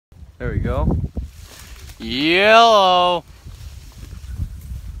There we go. Yellow.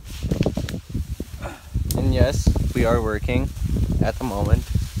 And yes, we are working at the moment,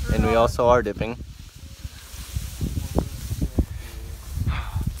 and we also are dipping.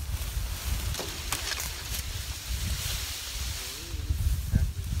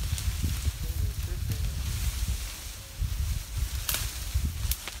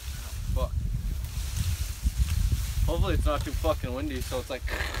 Fuck. Hopefully it's not too fucking windy, so it's like.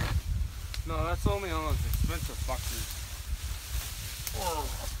 No, that's only on those expensive fuckers. Oh.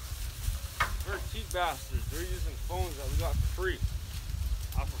 They're cheap bastards. They're using phones that we got for free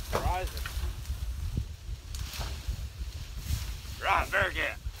off of Verizon. Right, very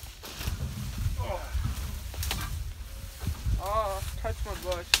good. Oh, touch my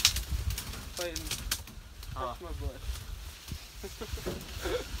bush. Clayton, touch my bush.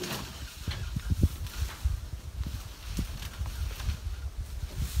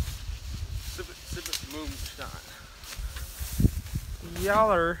 Sip it moonshine.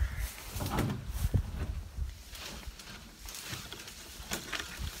 Yeller.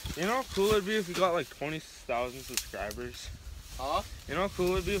 You know how cool it'd be if we got like 20,000 subscribers? Huh? You know how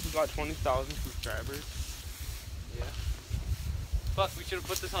cool it'd be if we got 20,000 subscribers? Yeah. Fuck, we should have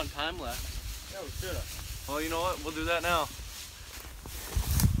put this on time lapse. Yeah, we should have. Well, you know what? We'll do that now.